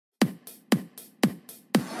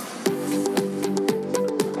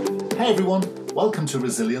Hey everyone, welcome to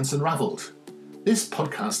Resilience Unraveled. This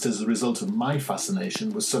podcast is a result of my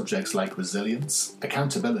fascination with subjects like resilience,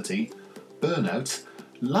 accountability, burnout,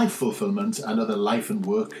 life fulfillment and other life and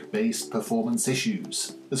work-based performance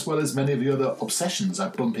issues, as well as many of the other obsessions I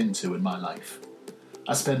bump into in my life.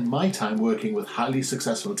 I spend my time working with highly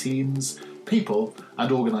successful teams, people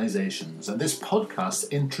and organisations, and this podcast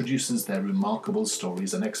introduces their remarkable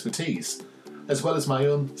stories and expertise, as well as my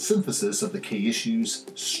own synthesis of the key issues,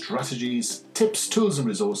 strategies, tips, tools and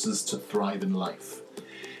resources to thrive in life.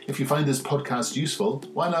 If you find this podcast useful,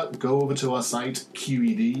 why not go over to our site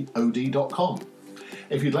qedod.com.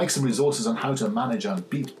 If you'd like some resources on how to manage and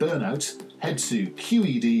beat burnout, head to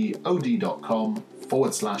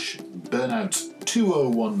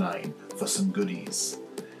qedod.com/burnout2019 for some goodies.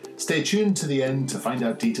 Stay tuned to the end to find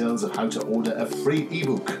out details of how to order a free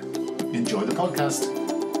ebook. Enjoy the podcast.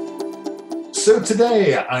 So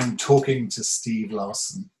today I'm talking to Steve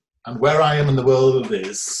Larsen, and where I am in the world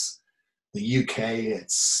is the UK.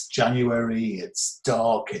 It's January, it's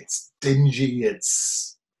dark, it's dingy,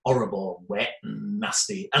 it's horrible, wet and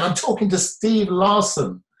nasty. And I'm talking to Steve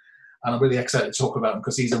Larsen, and I'm really excited to talk about him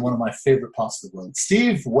because he's in one of my favourite parts of the world.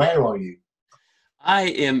 Steve, where are you? I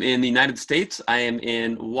am in the United States. I am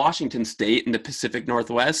in Washington State in the Pacific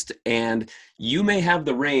Northwest, and you may have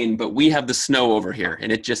the rain, but we have the snow over here,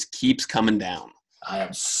 and it just keeps coming down. I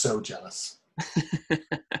am so jealous.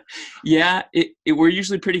 Yeah, we're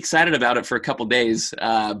usually pretty excited about it for a couple days,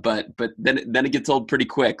 but then it gets old pretty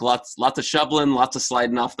quick. Lots of shoveling, lots of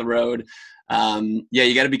sliding off the road. Yeah,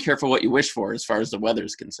 you got to be careful what you wish for as far as the weather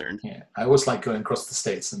is concerned. Yeah, I always like going across the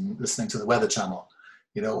States and listening to the Weather Channel.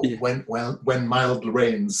 You know, yeah. when mild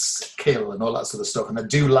rains kill and all that sort of stuff. And they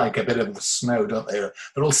do like a bit of snow, don't they? They're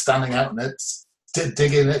all standing out in it,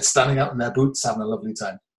 digging it, standing out in their boots, having a lovely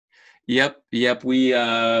time. Yep.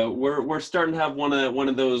 We're starting to have one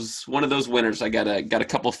of those winters. I got a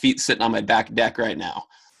couple feet sitting on my back deck right now.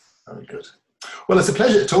 Very good. Well, it's a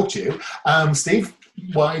pleasure to talk to you, Steve.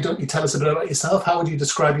 Why don't you tell us a bit about yourself? How would you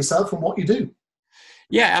describe yourself and what you do?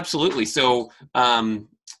 Yeah, absolutely. So,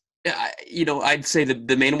 I'd say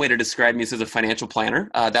the main way to describe me is as a financial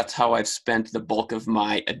planner. That's how I've spent the bulk of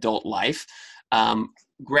my adult life.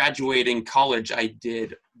 Graduating college, I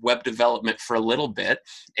did web development for a little bit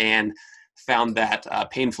and found that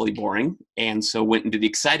painfully boring. And so went into the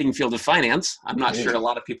exciting field of finance. I'm not sure a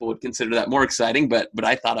lot of people would consider that more exciting, but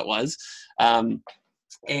I thought it was. Through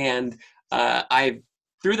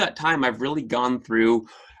that time, I've really gone through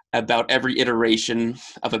about every iteration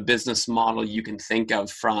of a business model you can think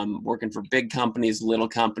of, from working for big companies, little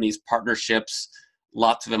companies, partnerships,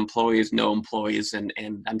 lots of employees, no employees, and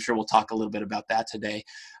I'm sure we'll talk a little bit about that today.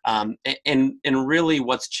 And really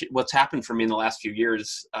what's happened for me in the last few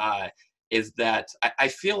years is that I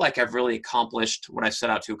feel like I've really accomplished what I set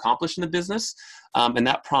out to accomplish in the business. And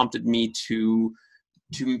that prompted me to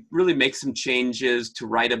really make some changes, to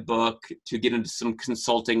write a book, to get into some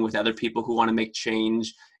consulting with other people who want to make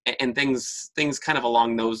change, and things kind of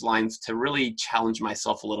along those lines, to really challenge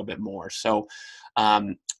myself a little bit more. So,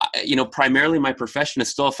 primarily my profession is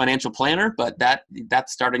still a financial planner, but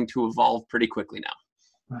that's starting to evolve pretty quickly now.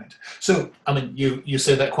 Right. So, I mean, you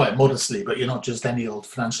say that quite modestly, but you're not just any old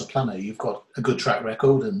financial planner. You've got a good track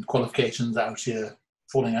record and qualifications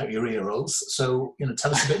falling out your ear holes. So,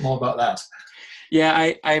 tell us a bit more about that.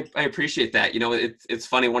 Yeah, I appreciate that. It's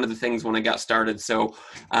funny. One of the things when I got started, so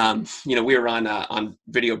we were on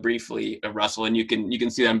video briefly, Russell, and you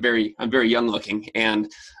can see that I'm very young looking,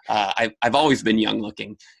 and I've always been young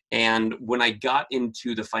looking. And when I got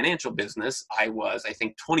into the financial business, I was, I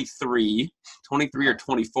think, 23 or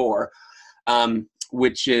 24,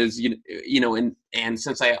 which is and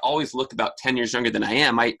since I always look about 10 years younger than I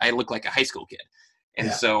am, I look like a high school kid. And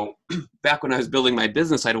so back when I was building my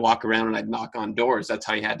business, I'd walk around and I'd knock on doors. That's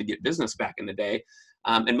how you had to get business back in the day.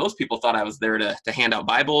 And most people thought I was there to hand out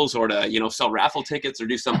Bibles or to, sell raffle tickets or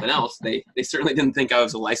do something else. They certainly didn't think I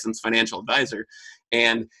was a licensed financial advisor.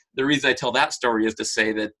 And the reason I tell that story is to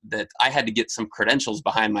say that I had to get some credentials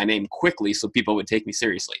behind my name quickly so people would take me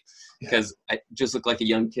seriously, because I just looked like a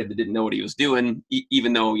young kid that didn't know what he was doing,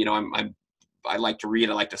 even though, I like to read,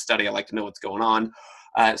 I like to study, I like to know what's going on.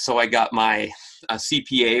 So I got my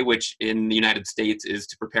CPA, which in the United States is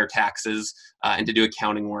to prepare taxes and to do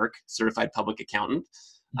accounting work, certified public accountant.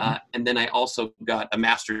 And then I also got a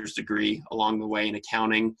master's degree along the way in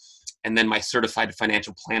accounting, and then my certified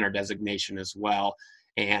financial planner designation as well.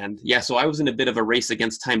 And so I was in a bit of a race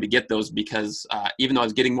against time to get those, because even though I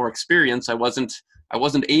was getting more experience, I wasn't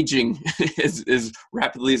aging as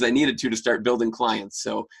rapidly as I needed to start building clients.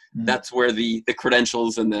 So that's where the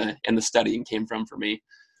credentials and the studying came from for me.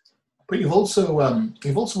 But you've also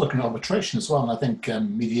worked in arbitration as well, and I think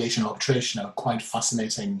mediation and arbitration are quite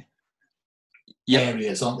fascinating Yep.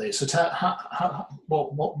 areas, aren't they? So,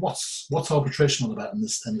 what's arbitration all about in the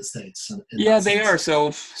States? In Yeah, that they sense?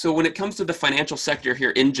 are. So when it comes to the financial sector here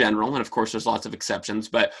in general, and of course there's lots of exceptions,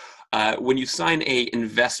 but when you sign a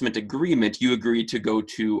investment agreement, you agree to go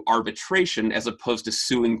to arbitration as opposed to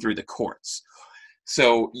suing through the courts.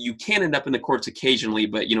 So you can end up in the courts occasionally,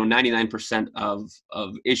 but 99%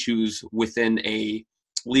 of issues within a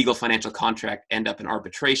legal financial contract end up in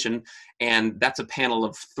arbitration, and that's a panel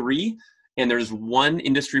of three. And there's one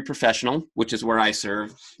industry professional, which is where I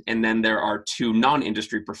serve, and then there are two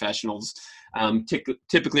non-industry professionals,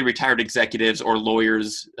 typically retired executives or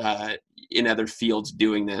lawyers in other fields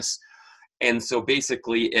doing this. And so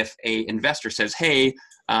basically, if a investor says, "Hey,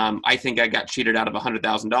 I think I got cheated out of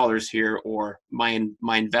 $100,000 here," or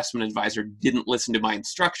my investment advisor didn't listen to my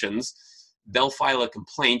instructions, they'll file a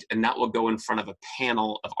complaint, and that will go in front of a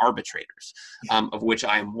panel of arbitrators, of which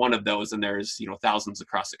I am one of those, and there's thousands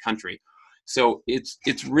across the country. So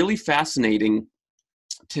it's really fascinating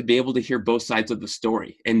to be able to hear both sides of the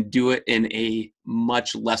story and do it in a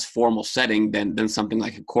much less formal setting than something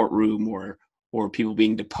like a courtroom or people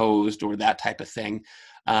being deposed or that type of thing.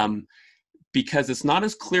 Because it's not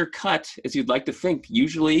as clear cut as you'd like to think.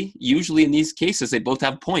 Usually in these cases, they both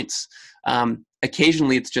have points.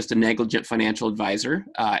 Occasionally, it's just a negligent financial advisor,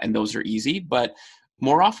 and those are easy. But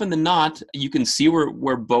more often than not, you can see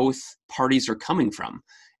where both parties are coming from.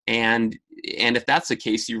 And if that's the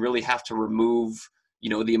case, you really have to remove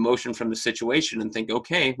the emotion from the situation and think,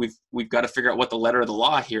 okay, we've got to figure out what the letter of the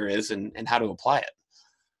law here is and how to apply it.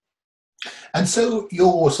 And so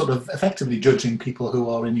you're sort of effectively judging people who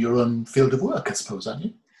are in your own field of work, I suppose, aren't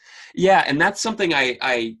you? Yeah, and that's something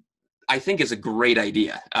I think is a great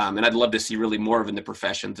idea, and I'd love to see really more of in the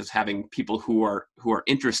professions, is having people who are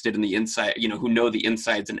interested in the inside, who know the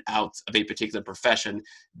insides and outs of a particular profession,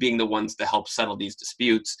 being the ones to help settle these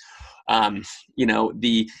disputes.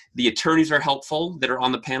 The attorneys are helpful that are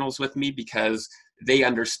on the panels with me because they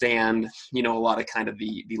understand, a lot of kind of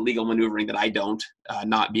the legal maneuvering that I don't,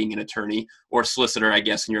 not being an attorney or solicitor, I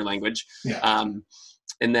guess, in your language. Yeah.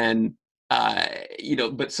 And then,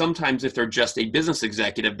 but sometimes if they're just a business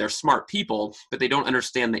executive, they're smart people, but they don't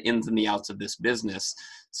understand the ins and the outs of this business.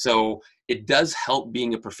 So it does help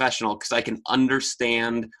being a professional because I can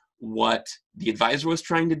understand what the advisor was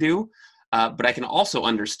trying to do. But I can also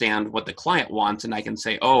understand what the client wants, and I can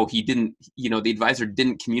say, oh, he didn't, the advisor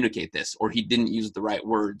didn't communicate this, or he didn't use the right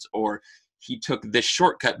words, or he took this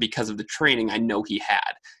shortcut because of the training I know he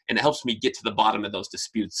had. And it helps me get to the bottom of those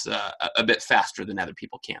disputes a bit faster than other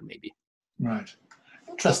people can, maybe. Right.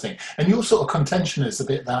 Interesting. And your sort of contention is a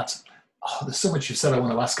bit that, there's so much you said I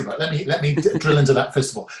want to ask about. Let me drill into that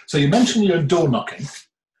first of all. So you mentioned you're door knocking.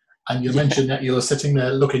 And you mentioned that you're sitting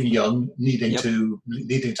there looking young, needing to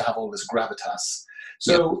have all this gravitas.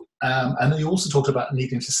 So, and then you also talked about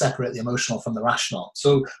needing to separate the emotional from the rational.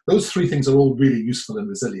 So those three things are all really useful in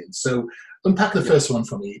resilience. So unpack the first one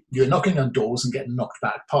for me. You're knocking on doors and getting knocked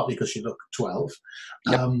back, partly because you look 12.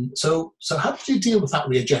 So how did you deal with that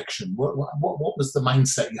rejection? What was the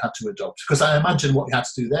mindset you had to adopt? Because I imagine what you had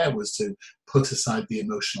to do there was to put aside the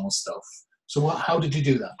emotional stuff. So how did you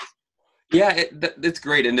do that? Yeah, that's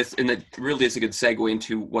great, and it really is a good segue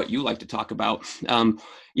into what you like to talk about.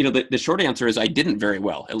 The short answer is I didn't very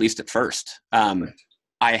well, at least at first. Right.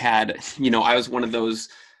 I had, I was one of those.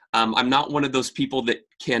 I'm not one of those people that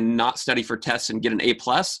cannot study for tests and get an A+,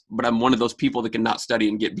 but I'm one of those people that cannot study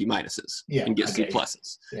and get B- and get C+.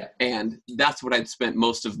 Yeah. And that's what I'd spent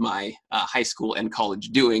most of my high school and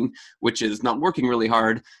college doing, which is not working really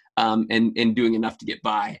hard and doing enough to get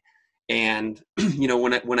by. And,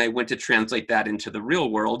 when I went to translate that into the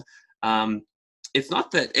real world, it's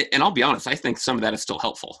not that, and I'll be honest, I think some of that is still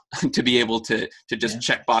helpful to be able to just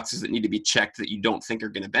check boxes that need to be checked that you don't think are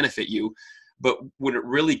going to benefit you. But when it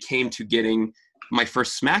really came to getting my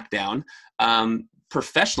first smackdown,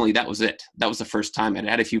 professionally, that was it. That was the first time. I'd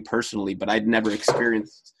had a few personally, but I'd never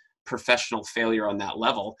experienced professional failure on that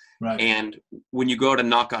level. Right. And when you go to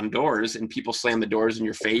knock on doors and people slam the doors in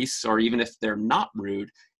your face, or even if they're not rude,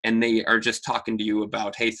 and they are just talking to you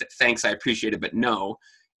about, hey, thanks, I appreciate it, but no.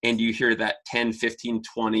 And you hear that 10, 15,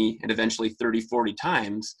 20, and eventually 30, 40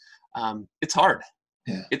 times, it's hard.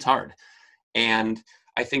 Yeah. It's hard. And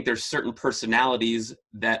I think there's certain personalities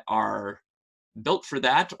that are built for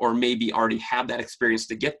that, or maybe already have that experience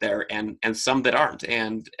to get there, and some that aren't.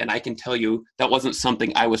 And I can tell you that wasn't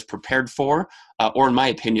something I was prepared for, or in my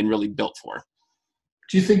opinion, really built for.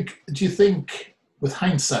 Do you think with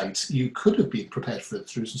hindsight, you could have been prepared for it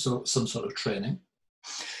through some sort of training?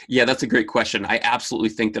 Yeah, that's a great question. I absolutely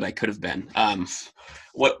think that I could have been.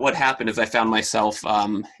 What happened is I found myself,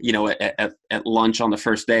 at lunch on the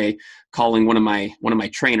first day, calling one of my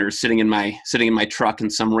trainers sitting in my truck in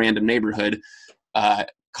some random neighborhood,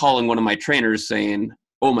 calling one of my trainers saying,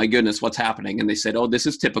 "Oh my goodness, what's happening?" And they said, "Oh, this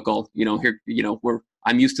is typical.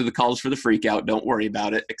 I'm used to the calls for the freak out. Don't worry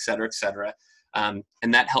about it, et cetera, et cetera."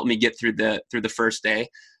 And that helped me get through the first day,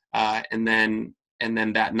 and then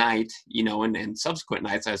that night, and subsequent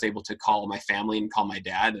nights, I was able to call my family and call my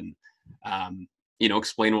dad and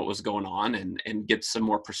explain what was going on and get some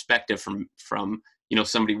more perspective from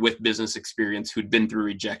somebody with business experience who'd been through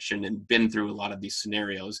rejection and been through a lot of these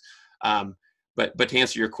scenarios. But to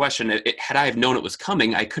answer your question, had I have known it was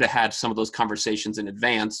coming, I could have had some of those conversations in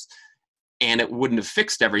advance, and it wouldn't have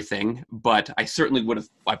fixed everything. But I certainly would have.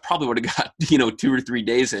 I probably would have got 2 or 3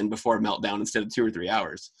 days in before a meltdown instead of 2 or 3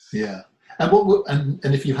 hours. Yeah. And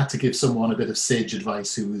and if you had to give someone a bit of sage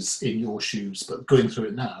advice who was in your shoes but going through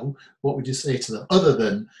it now, what would you say to them? Other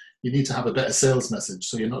than you need to have a better sales message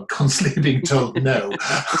so you're not constantly being told no.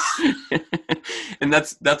 And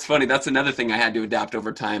that's funny. That's another thing I had to adapt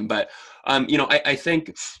over time. But I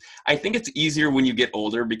think it's easier when you get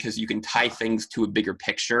older because you can tie things to a bigger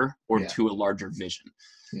picture or to a larger vision.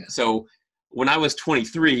 Yeah. So when I was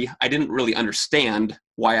 23, I didn't really understand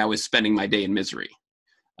why I was spending my day in misery.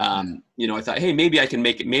 I thought, hey, maybe I can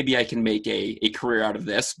make a career out of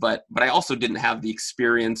this, but I also didn't have the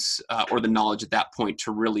experience or the knowledge at that point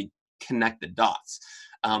to really connect the dots.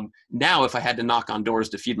 Now, if I had to knock on doors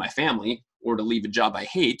to feed my family or to leave a job I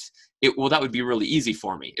hate, that would be really easy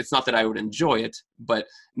for me. It's not that I would enjoy it, but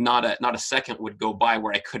not a second would go by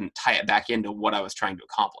where I couldn't tie it back into what I was trying to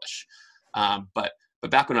accomplish. But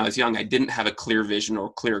back when I was young, I didn't have a clear vision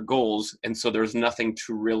or clear goals, and so there was nothing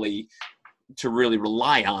to really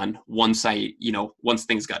rely on once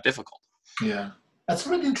things got difficult. Yeah. That's a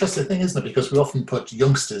really interesting thing, isn't it? Because we often put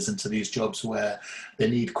youngsters into these jobs where they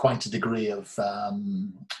need quite a degree of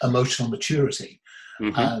emotional maturity.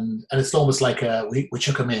 Mm-hmm. And it's almost like we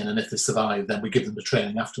chuck them in, and if they survive, then we give them the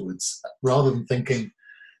training afterwards, rather than thinking,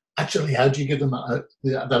 actually, how do you give them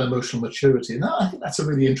that emotional maturity? And I think that's a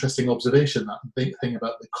really interesting observation, that big thing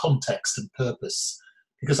about the context and purpose.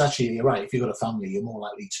 Because actually, you're right, if you've got a family, you're more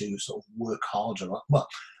likely to sort of work harder. Well,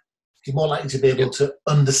 you're more likely to be able to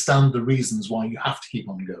understand the reasons why you have to keep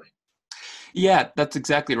on going. Yeah, that's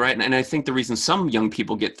exactly right. And I think the reason some young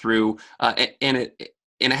people get through, and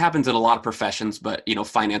it happens in a lot of professions, but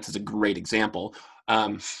finance is a great example,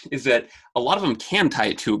 is that a lot of them can tie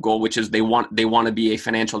it to a goal, which is they want to be a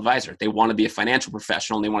financial advisor. They want to be a financial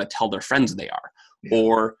professional, and they want to tell their friends they are. Yeah.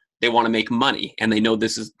 Or they want to make money, and they know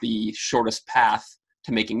this is the shortest path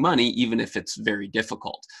to making money, even if it's very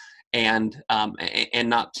difficult. And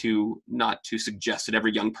not to suggest that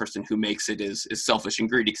every young person who makes it is selfish and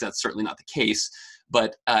greedy, because that's certainly not the case.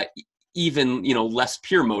 But even less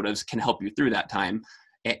pure motives can help you through that time.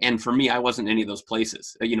 And for me, I wasn't in any of those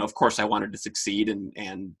places. Of course, I wanted to succeed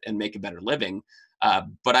and make a better living,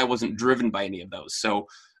 but I wasn't driven by any of those. So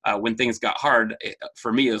when things got hard,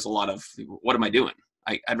 for me, it was a lot of, what am I doing?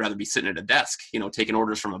 I'd rather be sitting at a desk, taking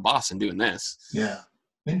orders from a boss and doing this. Yeah.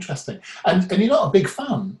 Interesting. And you're not a big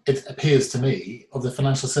fan, it appears to me, of the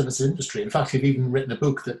financial services industry. In fact, you've even written a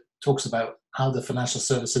book that talks about how the financial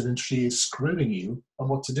services industry is screwing you and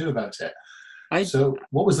what to do about it. So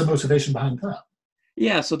what was the motivation behind that?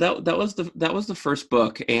 Yeah, so that was the first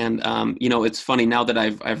book, and it's funny now that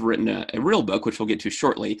I've written a real book, which we'll get to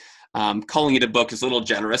shortly. Calling it a book is a little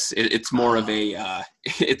generous. It's more of a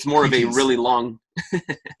really long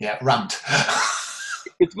rant.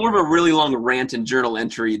 It's more of a really long rant and journal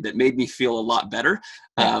entry that made me feel a lot better.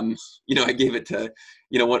 I gave it to,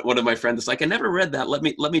 one of my friends. It's like, I never read that. Let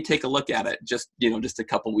me take a look at it just a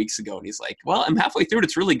couple weeks ago. And he's like, well, I'm halfway through it.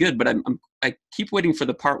 It's really good, but I keep waiting for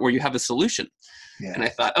the part where you have a solution. Yeah. And I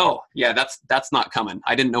thought, oh yeah, that's not coming.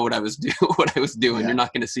 I didn't know what I was doing. Yeah. You're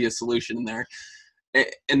not going to see a solution in there.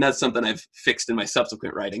 And that's something I've fixed in my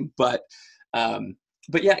subsequent writing. But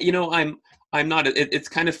yeah, I'm not, it's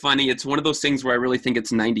kind of funny. It's one of those things where I really think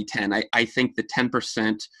it's 90-10. I think the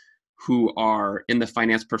 10% who are in the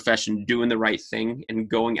finance profession doing the right thing and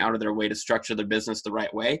going out of their way to structure their business the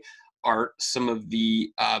right way are some of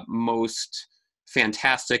the most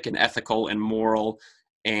fantastic and ethical and moral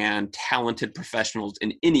and talented professionals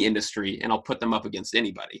in any industry. And I'll put them up against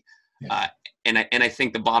anybody. Yeah. And I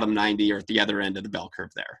think the bottom 90 are at the other end of the bell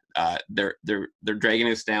curve there. They're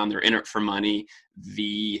dragging us down. They're in it for money.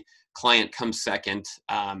 The client comes second.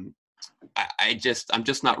 I'm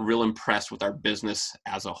just not real impressed with our business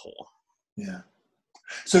as a whole. Yeah.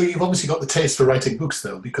 So you've obviously got the taste for writing books,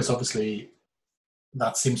 though, because obviously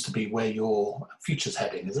that seems to be where your future's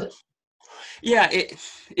heading, is it? Yeah, it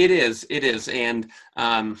is, and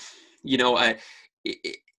you know,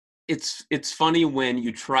 it, it's funny when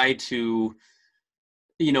you try to,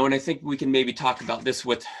 and I think we can maybe talk about this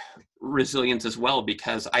with resilience as well,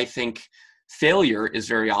 because I think failure is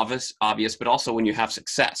very obvious, but also when you have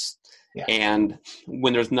success Yeah. and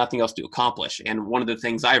when there's nothing else to accomplish. And one of the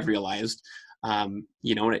things I've realized, and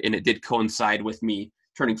it did coincide with me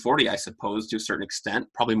turning 40, I suppose, to a certain extent,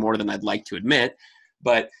 probably more than I'd like to admit.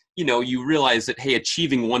 But, you realize that, hey,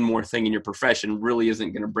 achieving one more thing in your profession really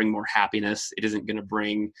isn't going to bring more happiness. It isn't going to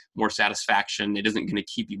bring more satisfaction. It isn't going to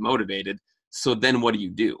keep you motivated. So then what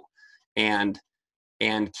do? And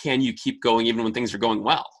can you keep going even when things are going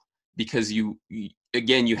well? Because you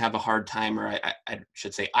have a hard time, or I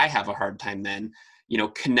should say I have a hard time then,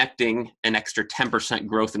 connecting an extra 10%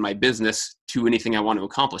 growth in my business to anything I want to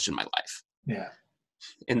accomplish in my life. Yeah.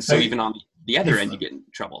 And so even on the other end, you get in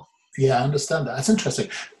trouble. Yeah, I understand that. That's interesting.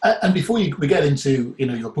 And before we get into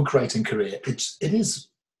your book writing career, it is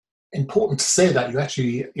important to say that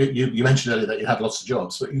you mentioned earlier that you had lots of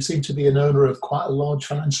jobs, but you seem to be an owner of quite a large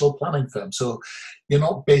financial planning firm. So you're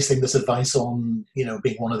not basing this advice on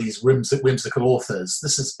being one of these whimsical authors.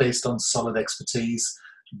 This is based on solid expertise,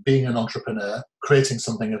 being an entrepreneur, creating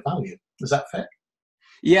something of value. Is that fair?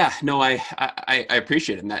 Yeah, no, I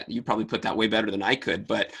appreciate it, and that you probably put that way better than I could.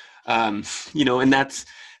 But and that's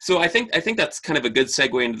so. I think that's kind of a good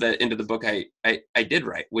segue into the book I did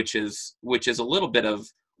write, which is a little bit of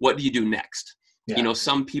what do you do next. Yeah.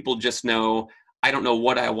 Some people just know, I don't know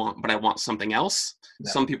what I want, but I want something else.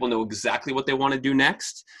 Yeah. Some people know exactly what they want to do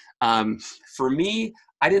next. For me,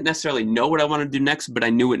 I didn't necessarily know what I wanted to do next, but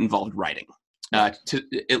I knew it involved writing. To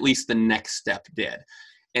at least the next step did.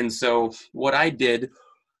 And so what I did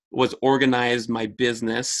was organize my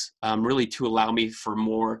business really to allow me for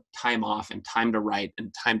more time off and time to write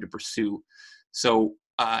and time to pursue. So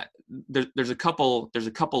there's a couple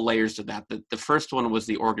layers to that. The first one was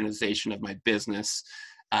the organization of my business.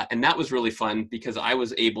 And that was really fun because I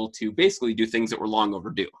was able to basically do things that were long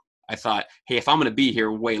overdue. I thought, hey, if I'm going to be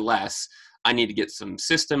here way less, I need to get some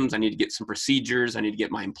systems. I need to get some procedures. I need to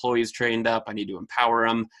get my employees trained up. I need to empower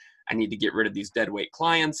them. I need to get rid of these dead weight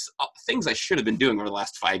clients, things I should have been doing over the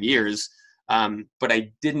last 5 years. But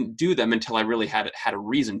I didn't do them until I really had a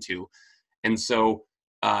reason to. And so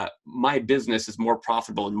my business is more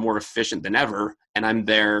profitable and more efficient than ever. And I'm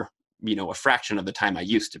there, a fraction of the time I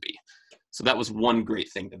used to be. So that was one great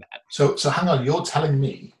thing to that. So hang on, you're telling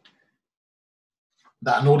me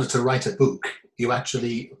that in order to write a book, you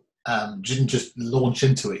actually didn't just launch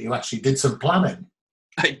into it. You actually did some planning.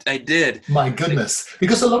 I did. My goodness,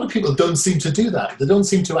 because a lot of people don't seem to do that. They don't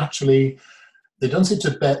seem to actually measure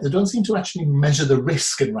the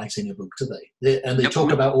risk in writing a book, do they? They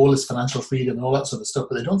talk about all this financial freedom and all that sort of stuff,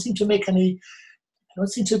 but they don't seem to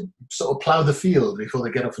sort of plow the field before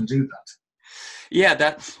they get off and do that. Yeah,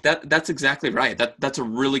 that's exactly right. That's a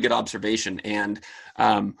really good observation. And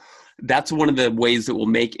that's one of the ways that will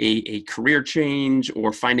make a career change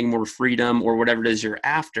or finding more freedom or whatever it is you're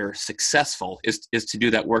after successful is to do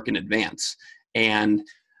that work in advance. And,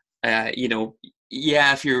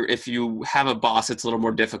 if you have a boss, it's a little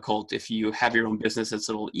more difficult. If you have your own business, it's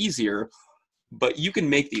a little easier, but you can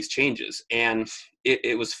make these changes. And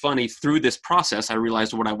it was funny, through this process, I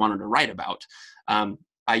realized what I wanted to write about.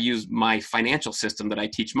 I used my financial system that I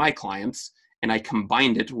teach my clients, and I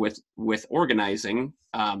combined it with organizing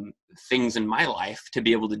things in my life to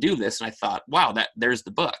be able to do this. And I thought, wow, there's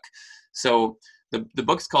the book. So the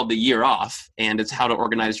book's called The Year Off, and it's how to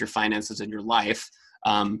organize your finances in your life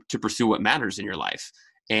to pursue what matters in your life.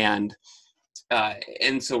 And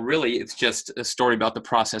so really, it's just a story about the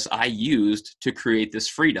process I used to create this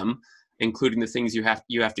freedom, including the things you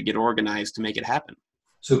have to get organized to make it happen.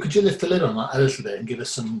 So could you lift the lid on that a little bit and give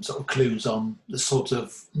us some sort of clues on the sort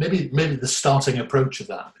of maybe the starting approach of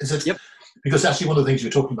that? Is it? Yep. Because actually one of the things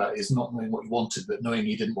you're talking about is not knowing what you wanted, but knowing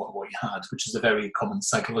you didn't want what you had, which is a very common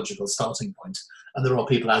psychological starting point. And there are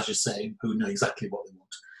people, as you're saying, who know exactly what they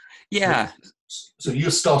want. Yeah. So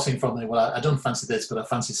you're starting from there, well, I don't fancy this, but I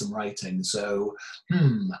fancy some writing. So,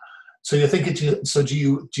 So you're thinking, so do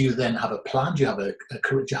you then have a plan? Do you have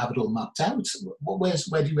do you have it all mapped out?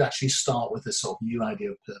 Where do you actually start with this sort of new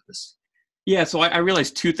idea of purpose? Yeah, so I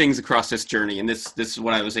realized two things across this journey, and this is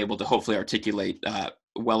what I was able to hopefully articulate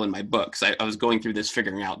well in my books. I was going through this,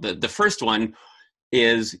 figuring out. The first one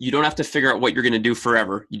is you don't have to figure out what you're going to do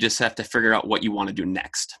forever. You just have to figure out what you want to do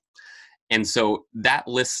next. And so that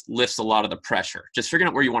lifts a lot of the pressure. Just figuring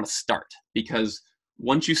out where you want to start, because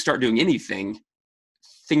once you start doing anything,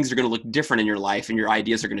 things are going to look different in your life and your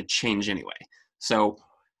ideas are going to change anyway. So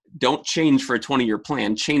don't change for a 20-year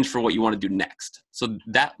plan, change for what you want to do next. So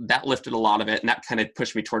that lifted a lot of it. And that kind of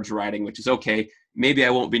pushed me towards writing, which is okay. Maybe I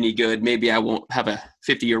won't be any good. Maybe I won't have a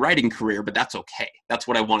 50-year writing career, but that's okay. That's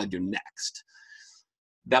what I want to do next.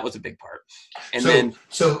 That was a big part. And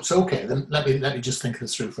so okay, then let me just think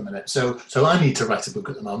this through for a minute. So I need to write a book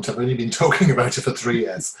at the moment. I've only been talking about it for 3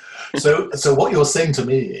 years. So what you're saying to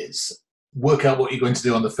me is work out what you're going to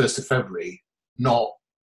do on the 1st of February, not,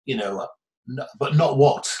 but not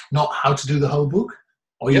what? Not how to do the whole book?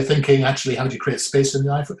 Or you're thinking, actually, how do you create space in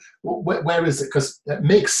your life? Where is it? Because it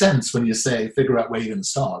makes sense when you say figure out where you're going to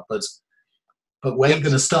start, but where you're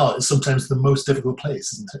going to start is sometimes the most difficult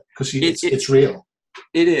place, isn't it? Because it's real.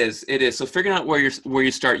 It is. So figuring out where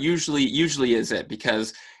you start usually is it,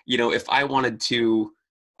 because, if I wanted to,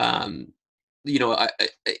 I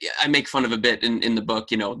make fun of a bit in the book,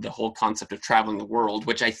 the whole concept of traveling the world,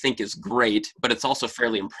 which I think is great, but it's also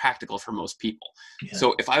fairly impractical for most people. Yeah.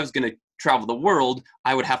 So if I was going to travel the world,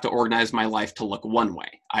 I would have to organize my life to look one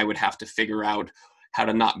way. I would have to figure out how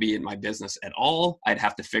to not be in my business at all. I'd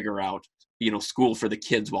have to figure out, school for the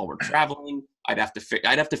kids while we're traveling. I'd have to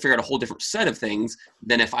figure out a whole different set of things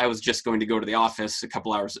than if I was just going to go to the office a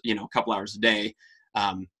couple hours a day,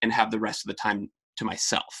 and have the rest of the time to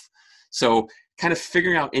myself. So kind of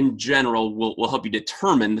figuring out in general will help you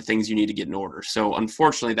determine the things you need to get in order. So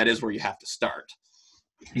unfortunately, that is where you have to start.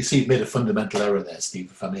 You see, you've made a fundamental error there, Steve,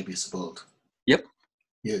 if I may be so bold. Yep.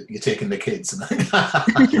 You're taking the kids.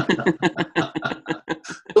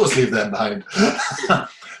 Let's leave them behind.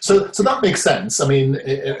 So that makes sense. I mean,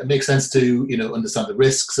 it makes sense to understand the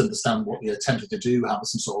risks, understand what you're attempting to do, have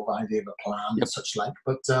some sort of idea of a plan and such like.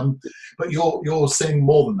 But you're saying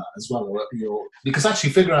more than that as well. Because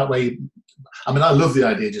actually figuring out where I love the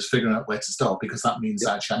idea of just figuring out where to start, because that means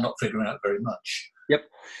actually I'm not figuring out very much. Yep.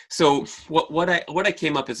 So what I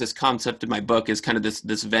came up as this concept in my book is kind of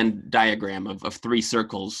this Venn diagram of 3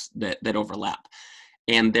 circles that overlap,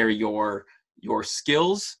 and they're your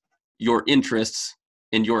skills, your interests,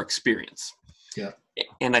 and your experience. Yeah.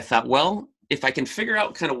 And I thought, well, if I can figure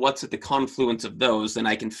out kind of what's at the confluence of those, then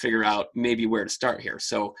I can figure out maybe where to start here.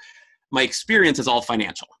 So my experience is all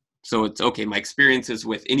financial. So it's okay. My experience is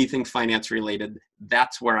with anything finance related.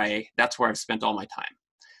 That's where I've spent all my time.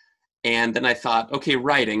 And then I thought, okay,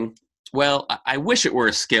 writing. Well, I wish it were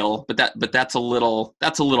a skill, but that's a little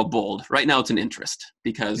bold. Right now, it's an interest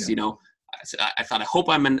because I thought I hope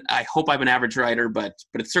I'm an average writer, but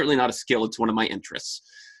it's certainly not a skill. It's one of my interests.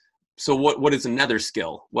 So what is another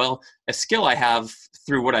skill? Well, a skill I have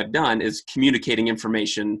through what I've done is communicating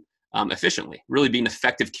information efficiently, really being an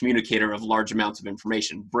effective communicator of large amounts of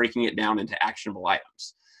information, breaking it down into actionable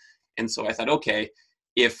items. And so I thought, okay,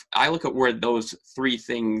 if I look at where those 3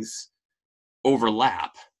 things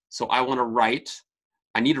overlap, so I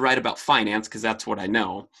need to write about finance because that's what I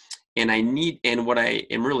know. And what I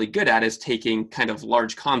am really good at is taking kind of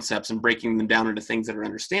large concepts and breaking them down into things that are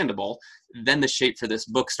understandable. Then the shape for this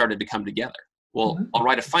book started to come together. Well, I'll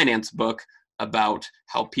write a finance book about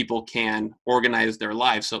how people can organize their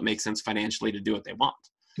lives so it makes sense financially to do what they want.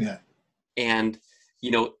 Yeah. And,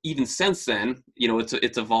 even since then,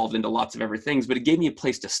 it's evolved into lots of other things, but it gave me a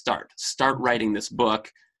place to start writing this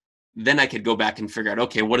book. Then I could go back and figure out,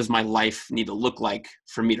 okay, what does my life need to look like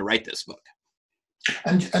for me to write this book?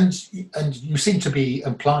 And you seem to be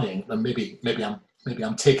implying, and maybe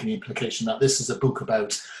I'm taking the implication that this is a book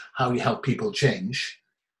about how you help people change.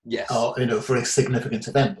 Yes. Or for a significant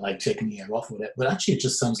event like taking a year off or whatever. But actually, it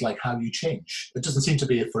just sounds like how you change. It doesn't seem to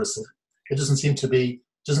be It doesn't seem to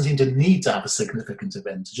need to have a significant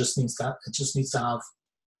event. It just needs to have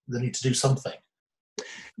the need to do something.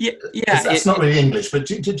 Yeah. That's not really English, but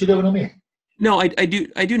do you know what I mean? No, I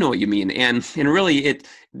do know what you mean, and really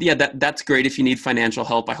that's great if you need financial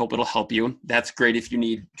help. I hope it'll help you. That's great if you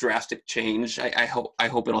need drastic change. I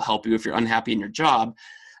hope it'll help you if you're unhappy in your job.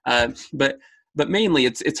 But mainly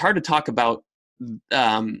it's hard to talk about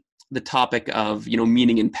the topic of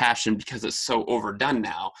meaning and passion because it's so overdone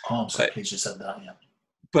now. Oh, I'm so pleased you said that. Yeah.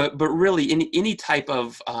 But really any type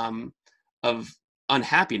of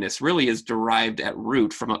unhappiness really is derived at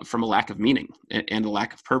root from a lack of meaning and a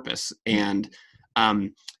lack of purpose. And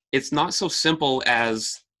it's not so simple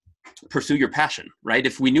as pursue your passion, right?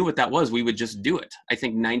 If we knew what that was, we would just do it. I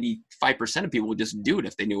think 95% of people would just do it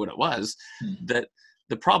if they knew what it was. That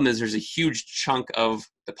the problem is there's a huge chunk of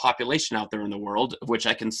the population out there in the world, of which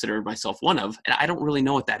I consider myself one of, and I don't really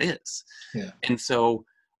know what that is. Yeah. And so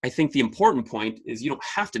I think the important point is you don't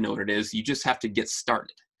have to know what it is. You just have to get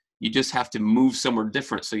started. You just have to move somewhere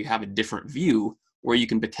different so you have a different view where you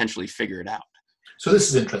can potentially figure it out. So this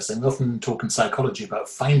is interesting. We often talk in psychology about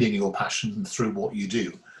finding your passion through what you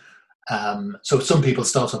do. So some people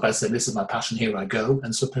start off by saying, "This is my passion. Here I go,"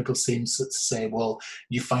 and some people seem to say, "Well,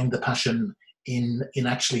 you find the passion in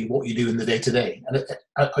actually what you do in the day to day." And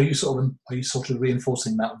are you sort of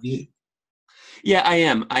reinforcing that view? Yeah, I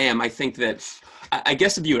am. I think that, I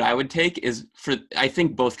guess the view what I would take is, I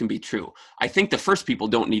think both can be true. I think the first people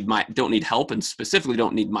don't need help, and specifically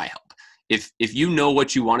don't need my help. If you know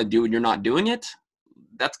what you want to do and you're not doing it,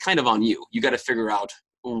 that's kind of on you. You got to figure out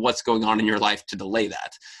what's going on in your life to delay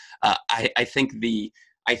that. I think the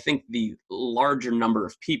larger number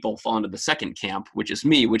of people fall into the second camp, which is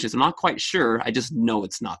me, which is I'm not quite sure. I just know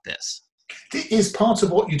it's not this. Is part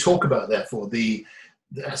of what you talk about, therefore,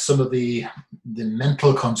 some of the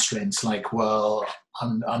mental constraints, like, well,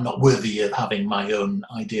 I'm not worthy of having my own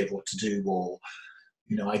idea of what to do, or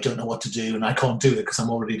I don't know what to do, and I can't do it because I'm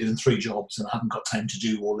already doing 3 jobs and I haven't got time to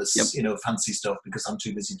do all this, Yep. fancy stuff because I'm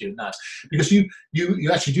too busy doing that. Because you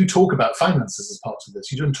actually do talk about finances as part of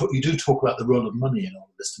this. You do talk about the role of money in all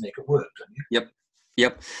of this to make it work, don't you?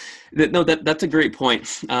 Yep. No, that's a great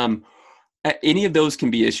point. Any of those can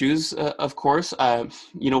be issues, of course.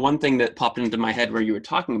 One thing that popped into my head where you were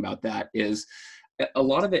talking about that is a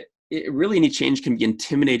lot of it really, any change can be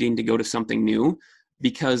intimidating to go to something new,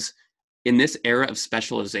 because in this era of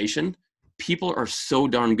specialization, people are so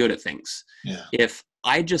darn good at things. Yeah. If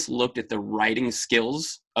I just looked at the writing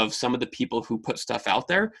skills of some of the people who put stuff out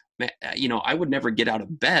there, I would never get out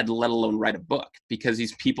of bed, let alone write a book, because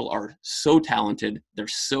these people are so talented. They're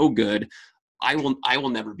so good. I will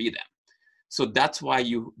never be them. So that's why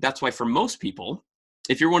for most people,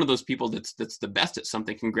 if you're one of those people that's the best at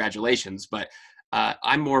something, congratulations. But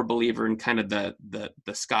I'm more a believer in kind of the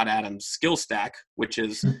Scott Adams skill stack, which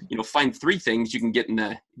is, find 3 things you can get in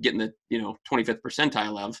the 25th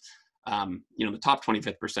percentile of, the top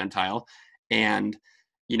 25th percentile. And,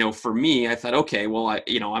 for me, I thought, okay, well,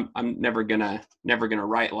 I'm never gonna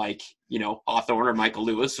write like, Hawthorne or Michael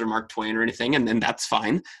Lewis or Mark Twain or anything. And then that's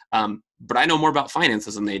fine. But I know more about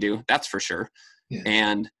finances than they do. That's for sure. Yeah.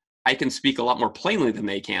 And I can speak a lot more plainly than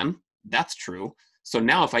they can. That's true. So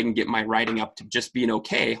now if I can get my writing up to just being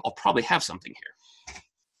okay, I'll probably have something here.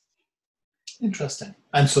 Interesting.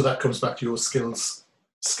 And so that comes back to your skills,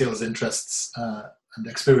 interests, and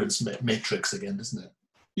experience matrix again, doesn't it?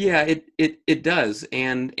 Yeah, it does.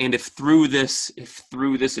 And if through this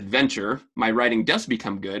adventure my writing does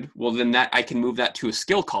become good, well, then that I can move that to a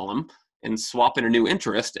skill column and swap in a new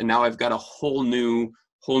interest, and now I've got a whole new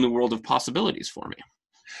world of possibilities for me.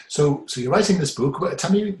 So you're writing this book.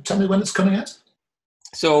 Tell me when it's coming out.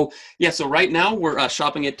 So right now we're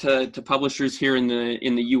shopping it to publishers here in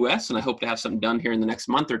the U.S., and I hope to have something done here in the next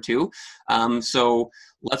month or 2. So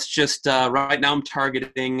let's just right now I'm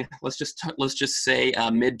targeting, let's just say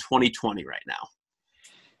mid 2020 right now.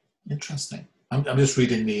 Interesting. I'm just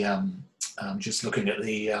reading just looking at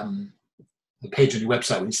the page on your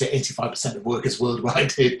website when you say 85% of workers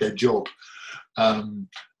worldwide hate their job. And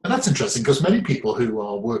that's interesting, because many people who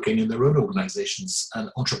are working in their own organizations and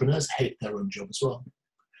entrepreneurs hate their own job as well.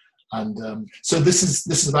 And so this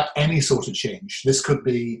is about any sort of change. This could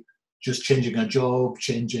be just changing a job,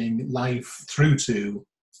 changing life, through to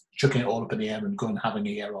chucking it all up in the air and going and having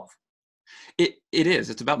a year off. It is.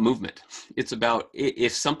 It's about movement. It's about,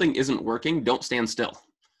 if something isn't working, don't stand still.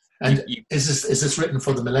 And is this written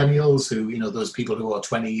for the millennials, who, those people who are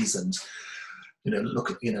 20s and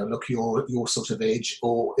look your sort of age,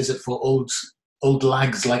 or is it for old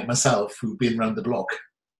lags like myself who've been around the block?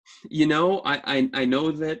 I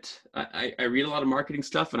know that I read a lot of marketing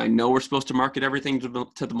stuff, and I know we're supposed to market everything to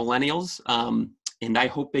the millennials. And I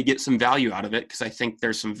hope they get some value out of it, because I think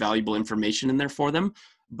there's some valuable information in there for them.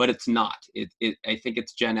 But it's not. I think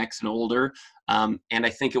it's Gen X and older, and I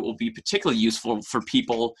think it will be particularly useful for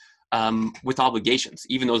people with obligations,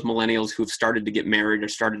 even those millennials who've started to get married or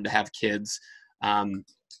started to have kids, and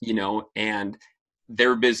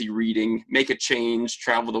they're busy reading, make a change,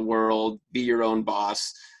 travel the world, be your own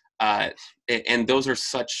boss. And those are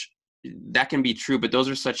that can be true, but those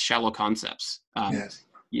are such shallow concepts. Yes.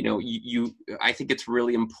 I think it's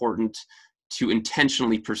really important to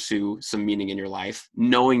intentionally pursue some meaning in your life,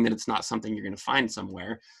 knowing that it's not something you're going to find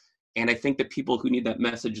somewhere. And I think that people who need that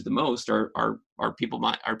message the most are people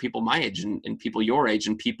my age and people your age,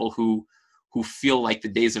 and people who feel like the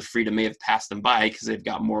days of freedom may have passed them by because they've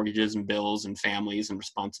got mortgages and bills and families and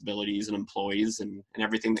responsibilities and employees and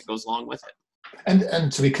everything that goes along with it.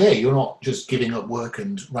 And to be clear, you're not just giving up work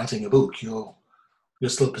and writing a book. You're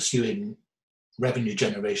still pursuing revenue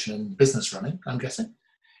generation and business running, I'm guessing.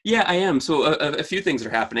 Yeah, I am. So a few things are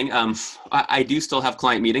happening. I do still have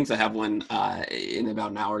client meetings. I have one in about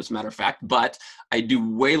an hour, as a matter of fact, but I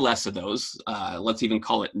do way less of those. Let's even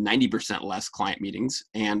call it 90% less client meetings.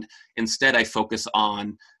 And instead, I focus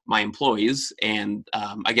on my employees and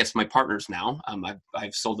I guess my partners now.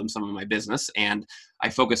 I've sold them some of my business, and I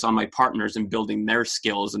focus on my partners and building their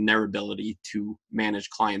skills and their ability to manage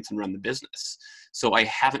clients and run the business. So I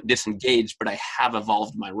haven't disengaged, but I have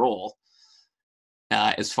evolved my role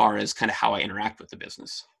as far as kind of how I interact with the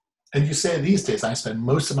business. And you say these days I spend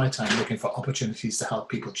most of my time looking for opportunities to help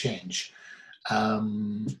people change.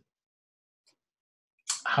 Um,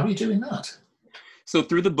 how are you doing that? So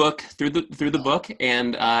through the book,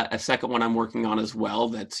 and a second one I'm working on as well.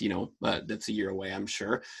 That's that's a year away, I'm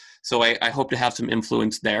sure. So I hope to have some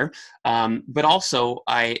influence there. But also,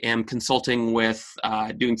 I am consulting with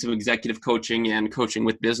doing some executive coaching and coaching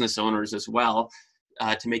with business owners as well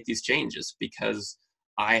to make these changes, because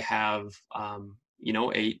I have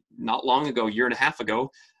not long ago, year and a half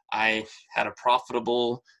ago, I had a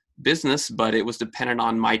profitable business, but it was dependent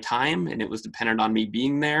on my time and it was dependent on me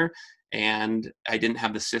being there. And I didn't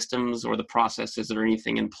have the systems or the processes or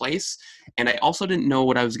anything in place. And I also didn't know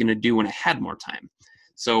what I was going to do when I had more time.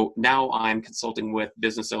 So now I'm consulting with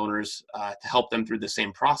business owners to help them through the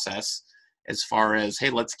same process, as far as, hey,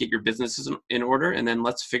 let's get your businesses in order, and then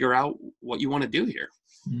let's figure out what you want to do here.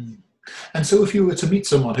 Mm. And so if you were to meet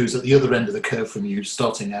someone who's at the other end of the curve from you,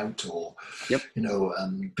 starting out, or, Yep.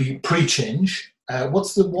 be pre-change,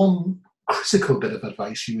 what's the one critical bit of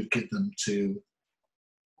advice you would give them, to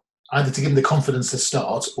either to give them the confidence to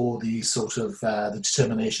start or the sort of the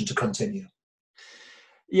determination to continue?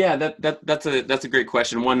 Yeah, that's a great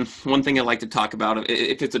question. One thing I like to talk about,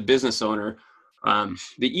 if it's a business owner,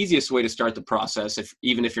 the easiest way to start the process,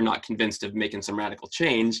 even if you're not convinced of making some radical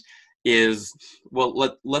change, is, well,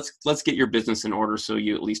 let's get your business in order so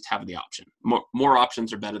you at least have the option. More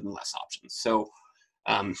options are better than less options. So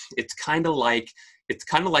it's kind of like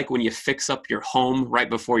when you fix up your home right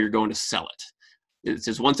before you're going to sell it. It's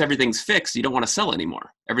just, once everything's fixed, you don't want to sell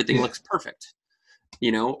anymore. Everything looks perfect,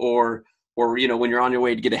 or when you're on your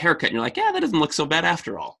way to get a haircut and you're like, yeah, that doesn't look so bad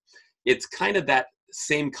after all. It's kind of that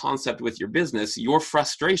same concept with your business. Your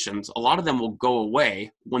frustrations, a lot of them will go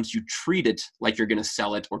away once you treat it like you're going to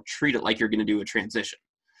sell it, or treat it like you're going to do a transition.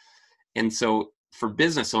 And so for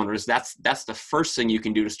business owners, that's the first thing you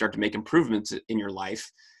can do to start to make improvements in your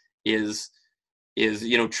life is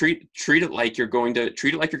treat it like you're going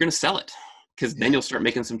to sell it, because then you'll start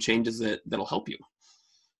making some changes that'll help you.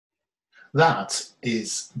 That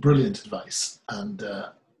is brilliant advice, and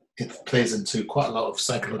it plays into quite a lot of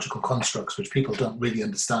psychological constructs which people don't really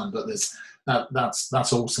understand. But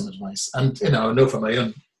that's awesome advice, and I know from my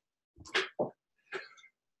own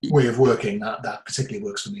way of working that particularly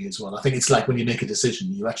works for me as well. I think it's like when you make a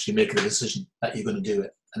decision, you actually make a decision that you're going to do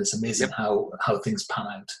it, and it's amazing how things pan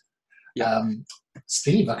out. Yep.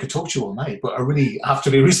 Steve, I could talk to you all night, but I really have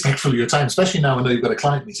to be respectful of your time, especially now I know you've got a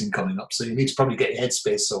client meeting coming up, so you need to probably get your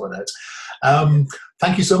headspace sorted out.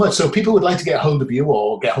 Thank you so much. So people would like to get hold of you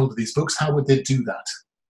or get hold of these books. How would they do that?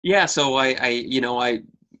 Yeah, so I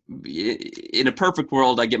in a perfect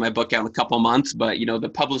world, I get my book out in a couple of months, but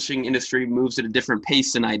the publishing industry moves at a different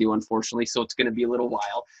pace than I do, unfortunately, so it's going to be a little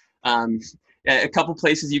while. A couple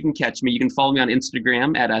places you can catch me. You can follow me on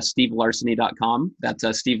Instagram at stevelarssony.com. That's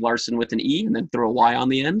Steve Larson with an E and then throw a Y on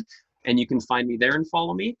the end. And you can find me there and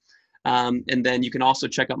follow me. And then you can also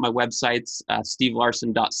check out my websites,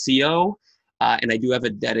 stevelarson.co. And I do have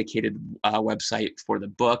a dedicated website for the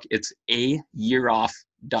book. It's ayearoff.co.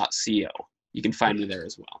 You can find me there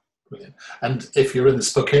as well. Brilliant. And if you're in the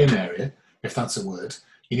Spokane area, if that's a word,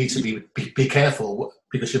 you need to be careful,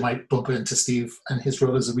 because you might bump into Steve and his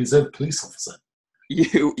role as a reserve police officer.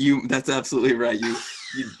 That's absolutely right. You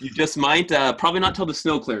just might. Probably not till the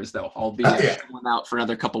snow clears, though. I'll be out for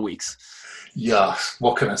another couple weeks. Yeah,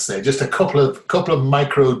 what can I say? Just a couple of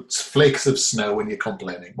micro flakes of snow when you're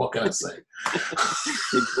complaining. What can I say?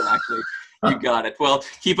 Exactly. You got it. Well,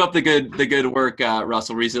 keep up the good work,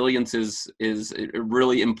 Russell. Resilience is a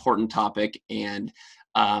really important topic, and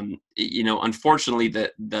unfortunately,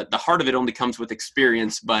 the heart of it only comes with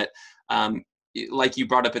experience. But like you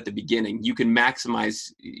brought up at the beginning, you can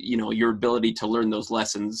maximize your ability to learn those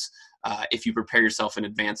lessons if you prepare yourself in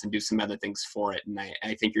advance and do some other things for it. And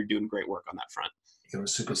I think you're doing great work on that front. You're a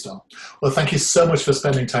superstar. Well, thank you so much for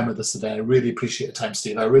spending time with us today. I really appreciate your time,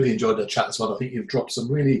 Steve. I really enjoyed the chat as well. I think you've dropped some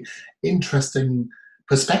really interesting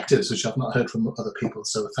perspectives, which I've not heard from other people.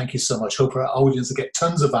 So thank you so much. Hope our audience will get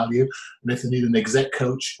tons of value. And if they need an exec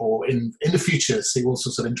coach or in the future, see all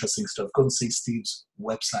sorts of interesting stuff, go and see Steve's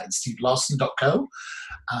website, stevelawson.co,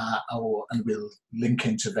 and we'll link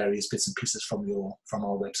into various bits and pieces from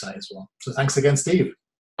our website as well. So thanks again, Steve.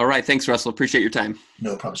 All right. Thanks, Russell. Appreciate your time.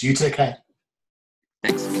 No problems. You take care.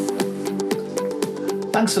 Thanks.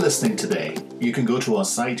 Thanks for listening today. You can go to our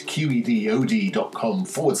site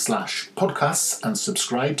qedod.com/podcasts and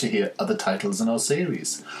subscribe to hear other titles in our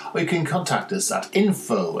series. Or you can contact us at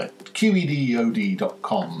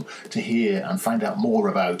info@qedod.com to hear and find out more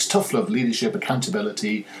about tough love, leadership,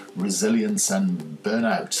 accountability, resilience and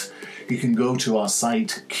burnout. You can go to our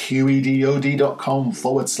site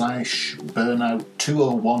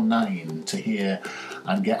qedod.com/burnout2019 to hear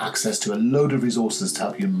and get access to a load of resources to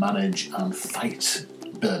help you manage and fight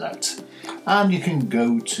burnout. And you can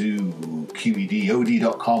go to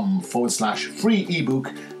qedod.com/free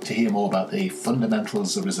ebook to hear more about the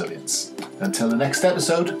fundamentals of resilience. Until the next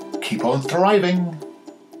episode, keep on thriving.